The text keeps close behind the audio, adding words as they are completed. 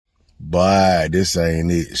Boy, this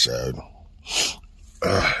ain't it, so.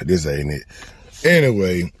 This ain't it.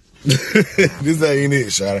 Anyway, this ain't it,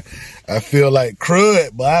 shawty. I feel like crud,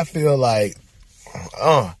 but I feel like,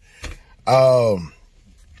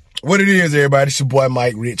 what it is, everybody, it's your boy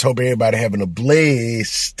Mike Rich. Hope everybody having a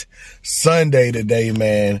blessed Sunday today,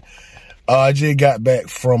 man. I just got back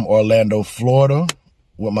from Orlando, Florida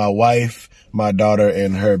with my wife, my daughter,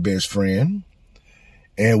 and her best friend.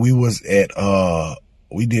 And we was at,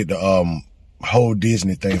 we did the whole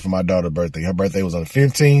Disney thing for my daughter's birthday. Her birthday was on the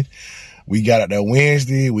 15th. We got out there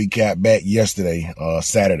Wednesday. We got back yesterday,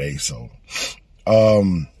 Saturday. So,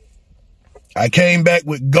 I came back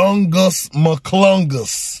with Gungus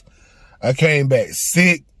McClungus. I came back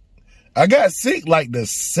sick. I got sick like the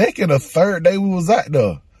second or third day we was out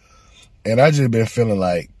there. And I just been feeling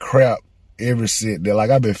like crap ever since then.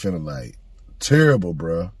 Like, I've been feeling like terrible,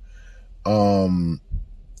 bro.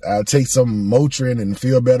 I'll take some Motrin and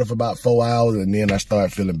feel better for about 4 hours, and then I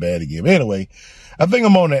start feeling bad again. But anyway, I think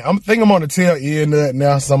I'm on the tail end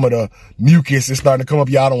now. Some of the mucus is starting to come up.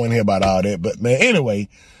 Y'all don't want to hear about all that. But, man, anyway,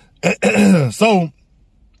 so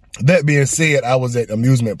that being said, I was at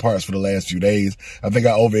amusement parks for the last few days. I think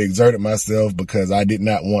I overexerted myself because I did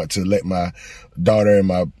not want to let my daughter and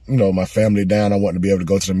my family down. I wanted to be able to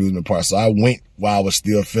go to the amusement park. So I went while I was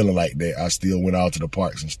still feeling like that. I still went out to the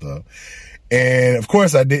parks and stuff. And of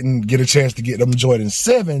course, I didn't get a chance to get them Jordan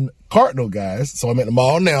 7 Cardinal guys. So I'm at the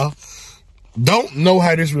mall now. Don't know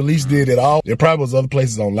how this release did at all. There probably was other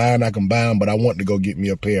places online I can buy them, but I wanted to go get me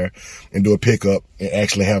a pair and do a pickup and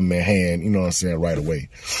actually have them in hand, you know what I'm saying, right away.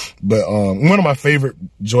 But one of my favorite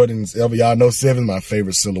Jordans ever, y'all know 7's my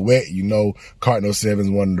favorite silhouette. You know Cardinal 7's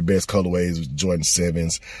one of the best colorways with Jordan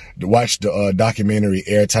 7's. To watch the documentary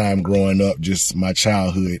Airtime growing up, just my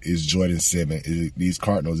childhood is Jordan 7. These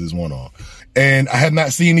Cardinals is one on. And I had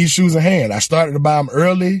not seen these shoes in hand. I started to buy them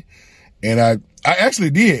early, and I actually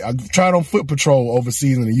did. I tried on Foot Patrol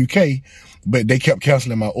overseas in the UK, but they kept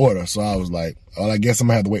canceling my order. So I was like, well, I guess I'm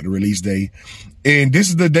gonna have to wait the release day. And this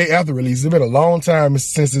is the day after release. It's been a long time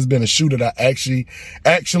since it's been a shoe that I actually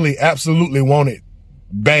absolutely wanted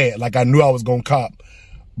bad. Like, I knew I was gonna cop,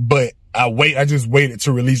 but I just waited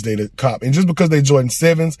to release day to cop. And just because they Jordan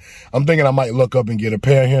 7's, I'm thinking I might look up and get a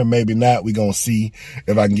pair here. Maybe not. We gonna see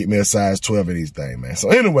if I can get me a size 12 of these things, man. So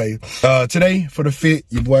anyway, today for the fit,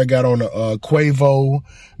 your boy got on a Quavo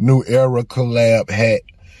New Era collab hat.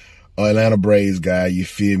 Atlanta Braves guy, you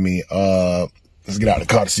feel me? Let's get out of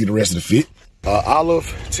the car to see the rest of the fit.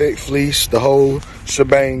 Olive, tech fleece, the whole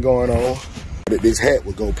shebang going on. This hat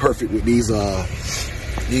would go perfect with these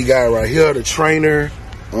guy right here, the trainer.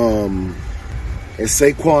 And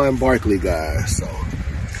Saquon Barkley guys. So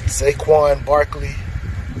Saquon Barkley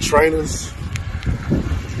trainers,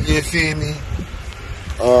 you feel me?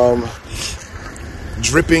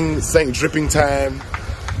 Dripping time,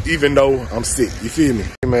 even though I'm sick, you feel me?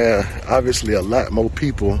 Man, obviously a lot more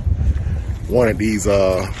people wanted these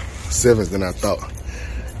 7's than I thought.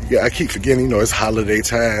 Yeah, I keep forgetting, you know, it's holiday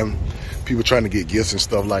time, people trying to get gifts and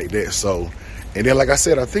stuff like that. So, and then, like I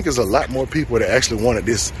said, I think there's a lot more people that actually wanted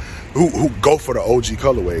this, who go for the OG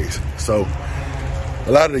colorways. So a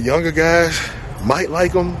lot of the younger guys might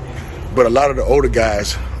like them, but a lot of the older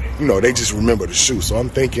guys, you know, they just remember the shoe. So I'm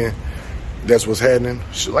thinking that's what's happening.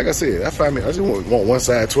 Like I said, I just want one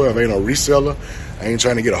size 12. I ain't no reseller. I ain't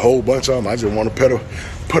trying to get a whole bunch of them. I just want to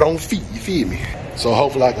put on feet, you feel me? So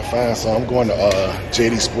hopefully I can find some. I'm going to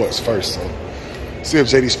JD Sports first. So see if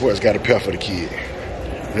JD Sports got a pair for the kid.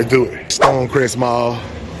 Let's do it. Stonecrest Mall.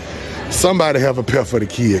 Somebody have a pair for the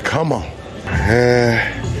kid. Come on.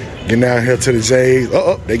 Get down here to the J's.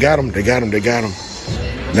 Oh, they got them. They got them. They got them.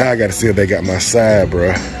 Now I got to see if they got my side,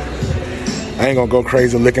 bro. I ain't gonna go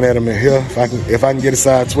crazy looking at them in here. If I can get a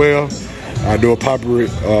size 12, I'll do a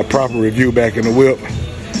proper review back in the whip.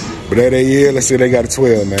 But that ain't, let's see if they got a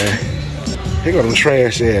 12, man. Here go them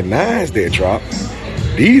trash ass 9s that drop.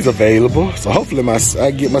 These available, so hopefully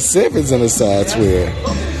I get my 7's in a size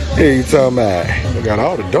 12. Here you talking about? They got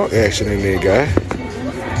all the dunk action in there, guy.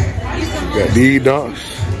 Got these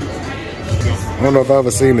dunks. I don't know if I've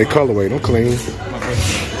ever seen the colorway. Them clean.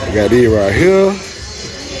 I got these right here.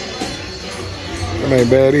 Them ain't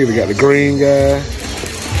bad either. Got the green guy.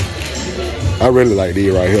 I really like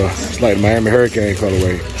these right here. It's like the Miami Hurricane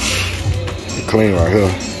colorway. Clean right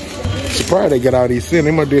here. Surprised they get all these in.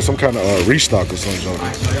 They might do some kind of restock or something.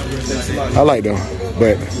 I like them,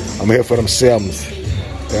 but I'm here for them 7's.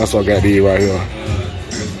 That's why I got these right here.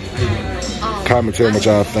 Comment, tell me what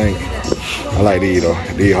y'all think. I like these though.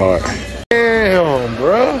 These hard. Damn,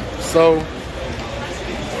 bruh. So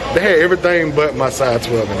they had everything but my size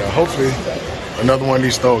 12 in there. Hopefully another one of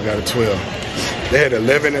these stores got a 12. They had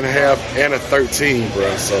 11 and a half and a 13,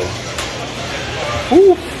 bro. So,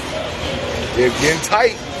 whew, it's getting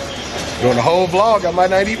tight. During the whole vlog, I might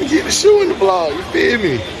not even get the shoe in the vlog. You feel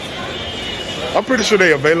me? I'm pretty sure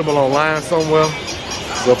they're available online somewhere.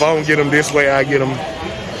 So if I don't get them this way, I get them.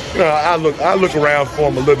 You know, I look around for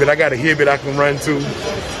them a little bit. I got a Hibbett I can run to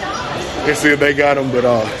and see if they got them. But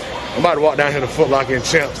I'm about to walk down here to Foot Locker and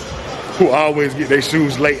Champs, who always get their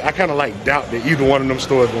shoes late. I kind of like doubt that either one of them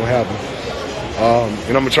stores gonna have them.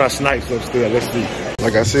 And I'm gonna try Snipes upstairs. Let's see.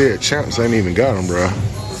 Like I said, Champs ain't even got them, bro.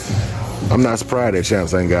 I'm not surprised that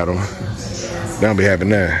Champs ain't got them. They don't be having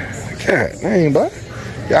that. God dang, bro.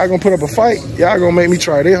 Y'all gonna put up a fight? Y'all gonna make me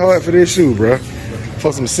try this hard for this shoe, bro?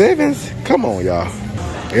 For some 7s? Come on, y'all.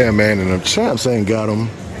 Yeah, man, and the Champs ain't got them.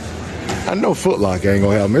 I know Foot Locker ain't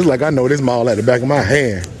gonna have them. It's like I know this mall at the back of my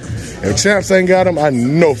hand. If Champs ain't got them, I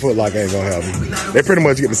know Foot Locker ain't gonna have them. They pretty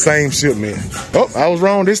much get the same shipment. Oh, I was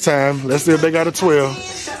wrong this time. Let's see if they got a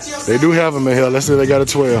 12. They do have them in here. Let's see if they got a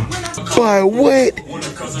 12. But what?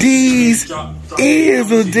 These is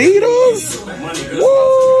Adidas?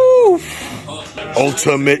 Woo!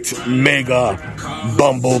 Ultimate Mega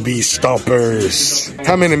Bumblebee Stompers.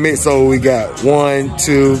 How many midsole we got? 1,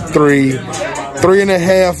 2, 3.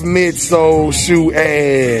 3.5 midsole shoe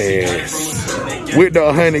ass. With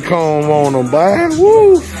the honeycomb on them, boy.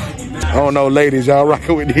 Woo! I don't know, ladies, y'all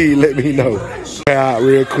rocking with these, let me know. Out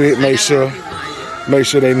real quick, make sure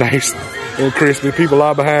they nice and crispy. People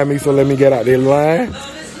are behind me, so let me get out their line.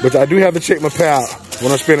 But I do have to check my pair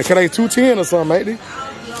when I'm spending. Can I 210 or something, ain't they?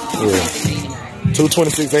 Yeah.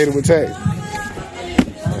 226.80 with tax.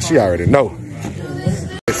 She already know.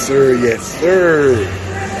 Yes, sir. Yes, sir.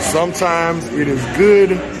 Sometimes it is good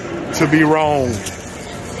to be wrong.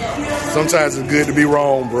 Sometimes it's good to be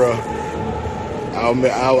wrong, bro.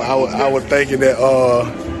 I was thinking that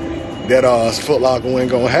Foot Locker ain't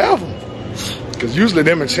gonna have them. Because usually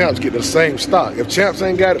them and Champs get the same stock. If Champs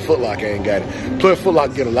ain't got it, Foot Locker ain't got it. Plus Foot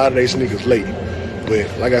Locker get a lot of their sneakers late. But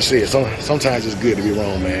like I said, sometimes it's good to be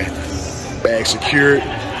wrong, man. Bag secured,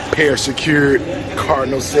 pair secured,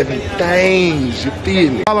 Cardinal 7 things, you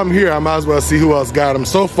feel me? While I'm here, I might as well see who else got them.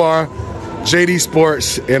 So far, JD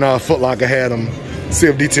Sports and Foot Locker had them. See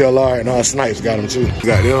if DTLR and Snipes got them too.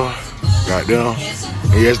 Got them.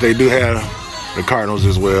 And yes, they do have the Cardinals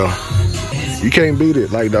as well. You can't beat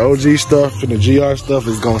it. Like the OG stuff and the GR stuff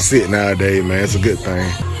is gonna sit nowadays, man. It's a good thing.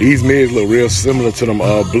 These mids look real similar to them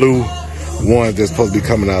blue ones that's supposed to be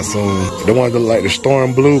coming out soon. The ones that look like the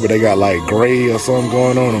storm blue, but they got like gray or something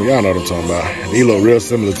going on them. Y'all know what I'm talking about. These look real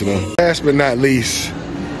similar to them. Last but not least,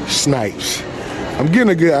 Snipes. I'm getting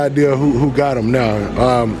a good idea who got them now.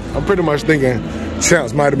 I'm pretty much thinking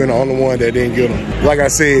Champs might have been the only one that didn't get them. Like I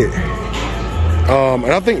said,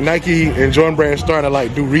 and I think Nike and Jordan Brand starting to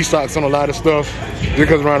like do restocks on a lot of stuff just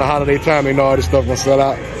because around the holiday time they know all this stuff gonna sell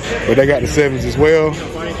out. But they got the 7s as well.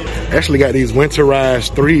 Actually got these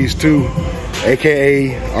winterized 3s too,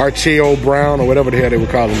 aka Archeo Brown or whatever the hell they were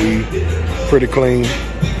calling these. Pretty clean.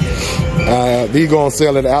 These gonna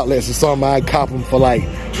sell at the outlets or something. I'd cop them for like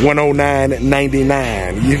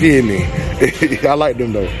 $109.99. You feel me? I like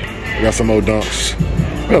them though. Got some more dunks.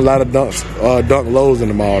 Got a lot of dunks, dunk lows in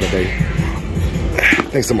the mall today.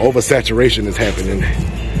 I think some oversaturation is happening.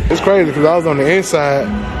 It's crazy because I was on the inside.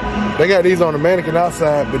 They got these on the mannequin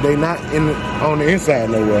outside, but they not on the inside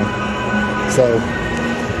nowhere. So,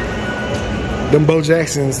 them Bo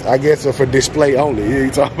Jacksons, I guess, are for display only. You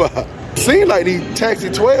talk about. Seems like these Taxi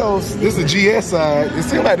 12s, this is the GS side, it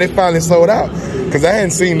seems like they finally sold out. Because I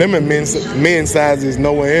hadn't seen them in men's sizes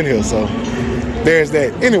nowhere in here. So, there's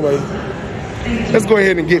that. Anyway, let's go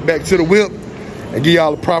ahead and get back to the whip and give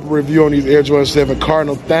y'all a proper review on these Air Jordan 7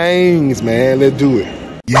 Cardinal things, man. Let's do it.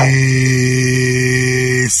 Yes,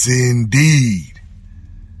 indeed.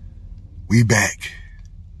 We back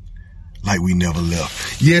like we never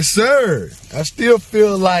left. Yes, sir. I still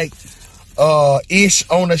feel like ish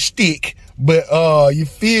on a stick, but you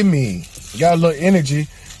feel me? Got a little energy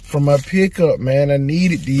from my pickup, man. I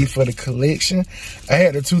needed these for the collection. I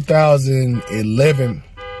had the 2011.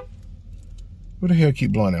 Who the hell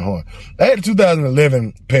keep blowing that horn? I had the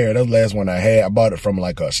 2011 pair. That was the last one I had. I bought it from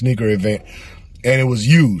like a sneaker event. And it was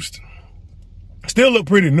used. Still look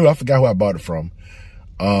pretty new. I forgot who I bought it from.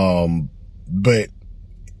 But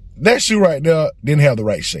that shoe right there didn't have the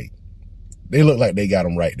right shape. They look like they got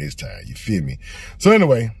them right this time. You feel me? So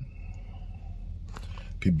anyway,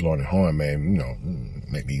 people blowing the horn, man. You know,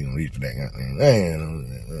 make me even reach for that.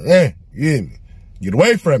 Man, you hear me? Get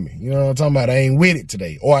away from me. You know what I'm talking about? I ain't with it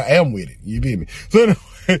today. Or I am with it. You feel me? So anyway,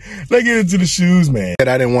 let's get into the shoes, man.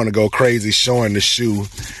 I didn't want to go crazy showing the shoe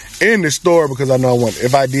in the store because I know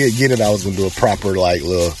if I did get it, I was gonna do a proper like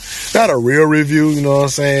little, not a real review, you know what I'm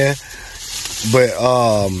saying? But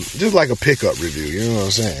just like a pickup review, you know what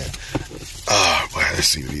I'm saying? Oh, boy, let's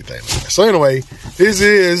see what you think. So anyway, this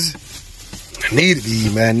is, I needed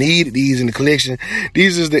these, man. I needed these in the collection.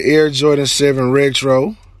 These is the Air Jordan 7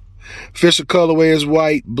 Retro. Official colorway is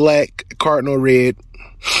white, black, cardinal red.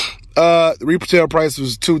 The retail price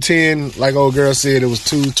was $210. Like old girl said, it was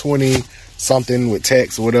 $220 something with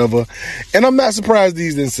tax or whatever. And I'm not surprised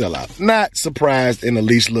these didn't sell out. Not surprised in the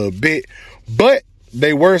least little bit. But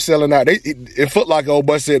they were selling out. In Foot Locker, old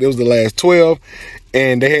boy said it was the last 12.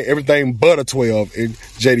 And they had everything but a 12 in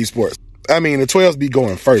JD Sports. I mean, the 12s be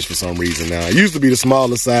going first for some reason now. It used to be the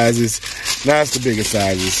smaller sizes. Now it's the bigger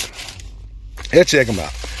sizes. Let's check them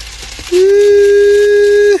out.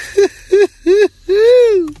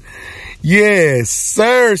 Yes,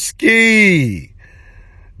 sir, ski.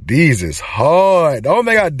 These is hard. The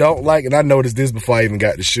only thing I don't like, and I noticed this before I even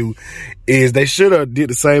got the shoe, is they should have did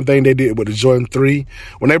the same thing they did with the Jordan 3.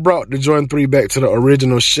 When they brought the Jordan 3 back to the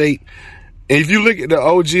original shape, and if you look at the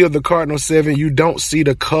OG of the Cardinal 7, you don't see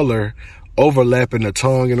the color overlapping the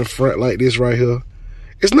tongue in the front like this right here.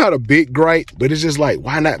 It's not a big gripe, but it's just like,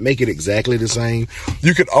 why not make it exactly the same?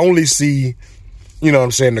 You could only see, you know what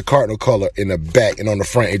I'm saying, the Cardinal color in the back, and on the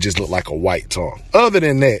front, it just looked like a white tongue. Other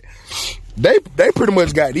than that, they pretty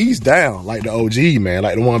much got these down like the OG, man,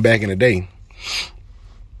 like the one back in the day.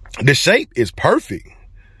 The shape is perfect.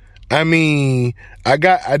 I mean, I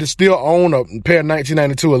just still own a pair of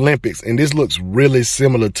 1992 Olympics, and this looks really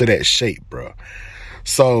similar to that shape, bro.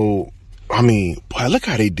 So, I mean, boy, look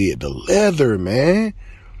how they did the leather, man.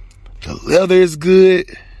 The leather is good.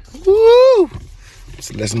 Woo!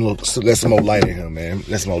 So let some more light in here, man.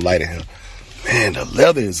 Let some more light in here. Man, the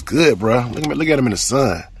leather is good, bro. Look at him in the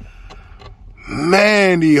sun.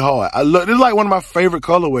 Man, these hard. This is like one of my favorite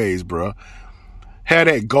colorways, bro. Had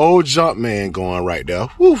that gold Jumpman going right there.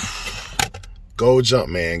 Woo. Gold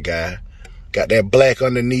Jumpman guy. Got that black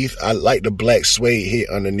underneath. I like the black suede hit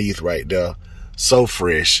underneath right there. So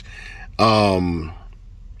fresh. Cardinal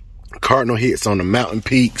hits on the mountain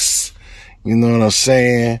peaks. You know what I'm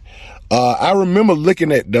saying? I remember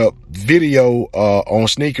looking at the video on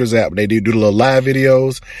Sneakers app. They do the little live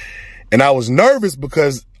videos. And I was nervous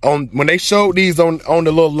because when they showed these on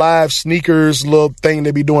the little live sneakers little thing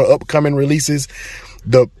they be doing upcoming releases,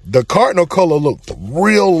 the Cardinal color looked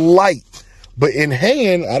real light. But in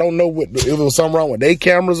hand, I don't know if it was something wrong with their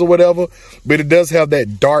cameras or whatever, but it does have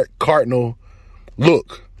that dark Cardinal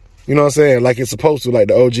look. You know what I'm saying? Like it's supposed to, like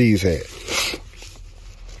the OGs had.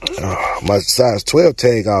 My size 12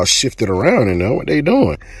 tag all shifted around in there. What they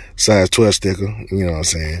doing? Size 12 sticker. You know what I'm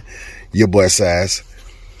saying? Your boy size.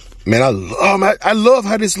 Man, I love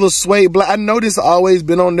how this little suede black. I know this always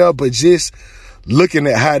been on there, but just looking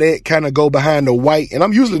at how that kind of go behind the white. And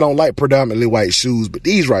I'm usually don't like predominantly white shoes, but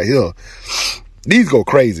these right here, these go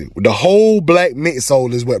crazy. The whole black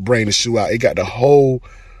midsole is what bring the shoe out. It got the whole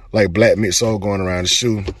like black midsole going around the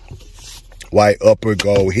shoe. White upper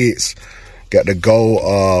gold hits. Got the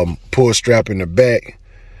gold pull strap in the back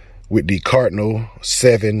with the Cardinal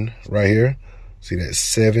 7 right here. See that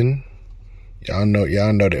 7? Y'all know what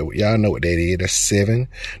that is. That's 7.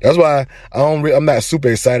 That's why I'm not super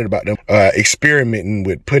excited about them experimenting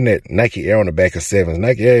with putting that Nike Air on the back of 7s.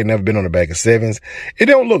 Nike Air ain't never been on the back of 7s. It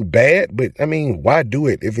don't look bad, but I mean, why do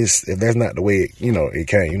it if that's not the way it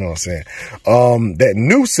can? You know what I'm saying? That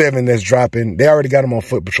new 7 that's dropping, they already got them on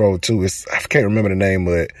Foot Patrol too. I can't remember the name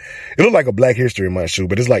of it. It looked like a Black History Month shoe,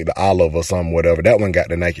 but it's like the olive or something, whatever. That one got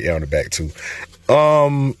the Nike Air on the back too.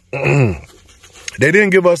 They didn't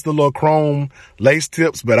give us the little chrome lace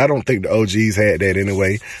tips, but I don't think the OGs had that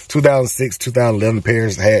anyway. 2006, 2011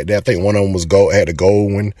 pairs had that. I think one of them was gold, had the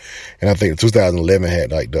gold one. And I think 2011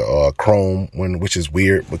 had like the chrome one, which is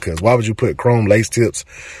weird because why would you put chrome lace tips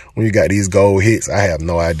when you got these gold hits? I have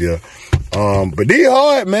no idea. But they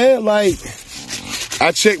hard, man. Like,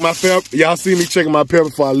 I checked my pair. Y'all see me checking my pair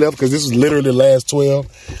before I left because this was literally the last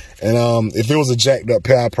 12. And if it was a jacked up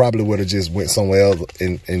pair, I probably would have just went somewhere else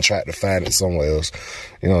and tried to find it somewhere else.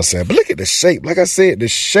 You know what I'm saying? But look at the shape. Like I said, the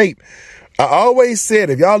shape. I always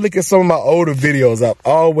said, if y'all look at some of my older videos, I've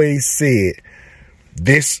always said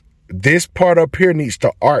this part up here needs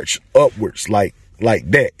to arch upwards like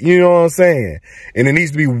that. You know what I'm saying? And it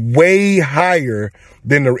needs to be way higher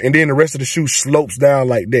than and then the rest of the shoe slopes down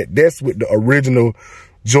like that. That's what the original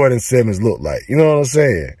Jordan 7s look like. You know what I'm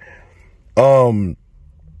saying?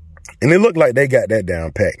 And it looked like they got that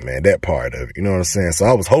down packed, man, that part of it. You know what I'm saying? So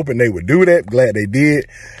I was hoping they would do that. Glad they did.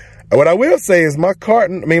 What I will say is my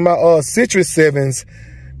Citrus 7s,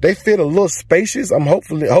 they fit a little spacious.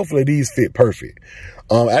 Hopefully these fit perfect.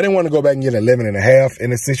 I didn't want to go back and get 11.5 in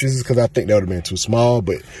the Citruses because I think that would have been too small,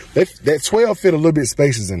 but that 12 fit a little bit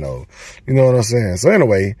spacious in those. You know what I'm saying? So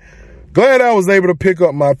anyway, glad I was able to pick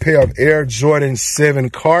up my pair of Air Jordan 7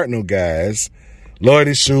 Cardinal, guys. Love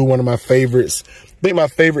this shoe, one of my favorites. I think my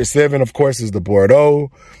favorite 7, of course, is the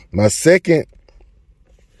Bordeaux. My second,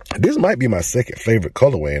 this might be my second favorite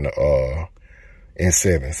colorway in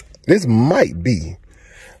 7s. This might be.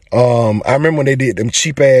 I remember when they did them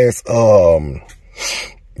cheap ass,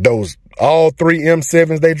 those all 3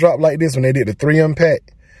 M7s they dropped like this when they did the 3M pack,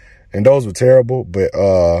 and those were terrible. But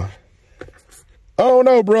I don't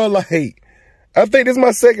know, bro. Like, I think this is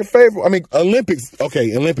my second favorite. I mean, Olympics.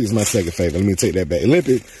 Okay, Olympics is my second favorite. Let me take that back.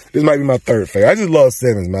 Olympics, this might be my third favorite. I just love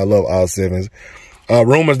 7s, man. I love all 7s.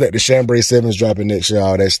 Rumors that the Chambray 7s dropping next year,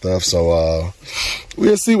 all that stuff. So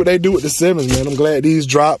we'll see what they do with the 7s, man. I'm glad these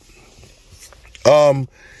dropped.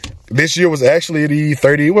 This year was actually the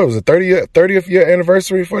 30th year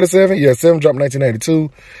anniversary for the 7. Yeah, 7 dropped in 1992.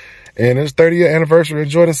 And it's 30th year anniversary of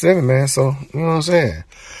Jordan 7, man. So, you know what I'm saying?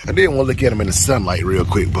 I did want to look at them in the sunlight real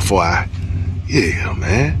quick before yeah,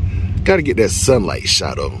 man. Gotta get that sunlight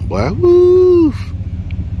shot of them, boy. Woo!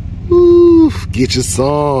 Woo! Get you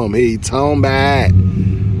some. Hey, Tom back.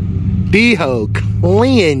 D-ho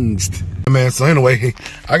cleansed. Man, so anyway,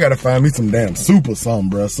 I gotta find me some damn super something,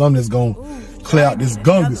 bro. Something that's gonna clear out this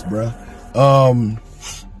gungus, bro.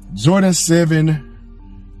 Jordan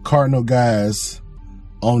 7 Cardinal, guys,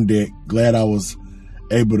 on deck. Glad I was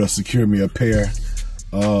able to secure me a pair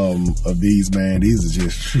of these, man. These are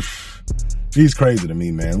just, these crazy to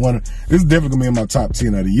me, man. This is definitely gonna be in my top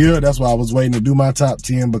 10 of the year. That's why I was waiting to do my top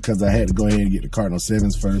 10, because I had to go ahead and get the Cardinal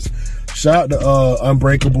 7s first. Shout out to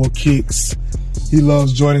Unbreakable Kicks. He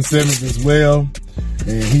loves Jordan 7s as well.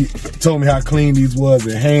 And he told me how clean these was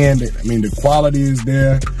in hand. I mean, the quality is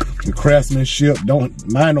there. The craftsmanship,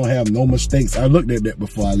 mine don't have no mistakes. I looked at that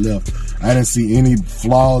before I left. I didn't see any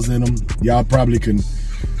flaws in them. Y'all probably can,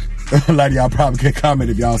 a lot of y'all probably can comment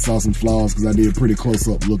if y'all saw some flaws, because I did a pretty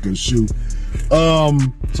close-up look at the shoe.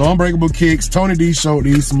 So Unbreakable Kicks, Tony D showed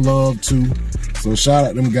these some love too. So shout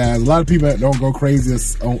out them guys. A lot of people that don't go crazy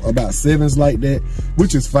about 7s like that,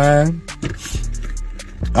 which is fine.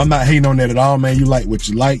 I'm not hating on that at all, man. You like what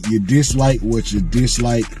you like. You dislike what you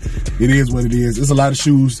dislike. It is what it is. There's a lot of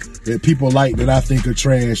shoes that people like that I think are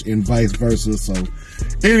trash, and vice versa. So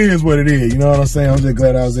it is what it is. You know what I'm saying? I'm just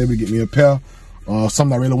glad I was able to get me a pair.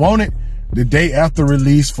 Something I really wanted. The day after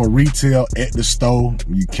release for retail at the store,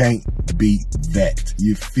 you can't beat that.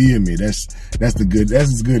 You feel me? That's as good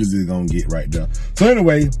as it's gonna get right there. So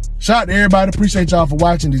anyway, shout out to everybody. Appreciate y'all for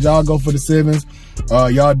watching. Did y'all go for the 7s?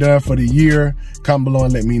 Y'all done for the year? Comment below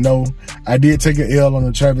and let me know. I did take an L on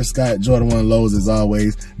the Travis Scott Jordan 1 lows as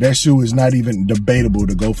always. That shoe is not even debatable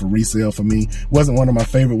to go for resale for me. Wasn't one of my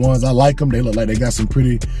favorite ones. I like them. They look like they got some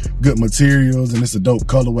pretty good materials, and it's a dope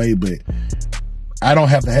colorway, but I don't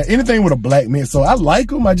have to have anything with a black mint, so I like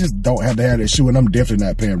them. I just don't have to have that shoe, and I'm definitely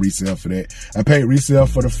not paying resale for that. I paid resale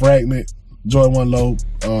for the Fragment Jordan 1 low,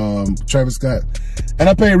 Travis Scott, and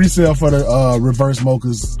I paid resale for the reverse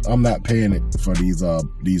mochas. I'm not paying it for these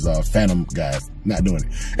Phantom guys. Not doing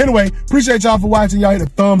it. Anyway, appreciate y'all for watching. Y'all hit a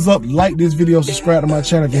thumbs up, like this video, subscribe to my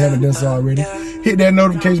channel if you haven't done so already. Hit that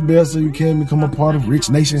notification bell so you can become a part of Rich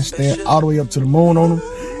Nation. Stand all the way up to the moon on them.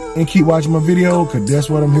 And keep watching my video, cause that's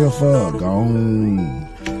what I'm here for. Gone.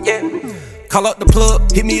 Yeah. Call up the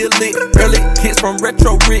plug, hit me a lick. Early hits from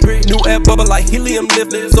Retro Rick. New air bubble like helium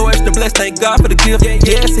lift. So extra blessed, thank God for the gift.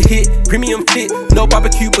 Yeah, it's a hit, premium fit. No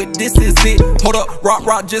barbecue, but this is it. Hold up,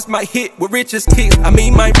 rock just might hit with richest kicks. I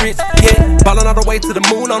mean, my rich, yeah. Ballin' all the way to the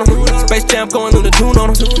moon on them. Space Jam going on the tune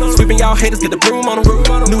on them. Sweeping y'all haters, get the broom on them.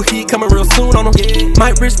 New heat coming real soon on them.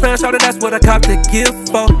 My rich fan shouted, that's what I cop the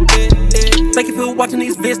gift for. Thank you for watching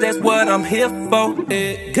these vids, that's what I'm here for.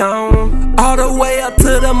 Gone all the way up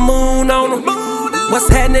to the moon on them. What's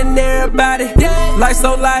happening, everybody? Life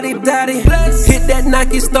so lottie-dottie. Hit that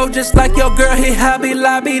Nike store just like your girl hit Hobby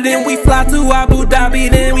Lobby. Then we fly to Abu Dhabi,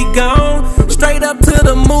 then we gone straight up to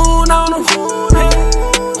the moon on them.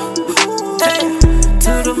 Hey.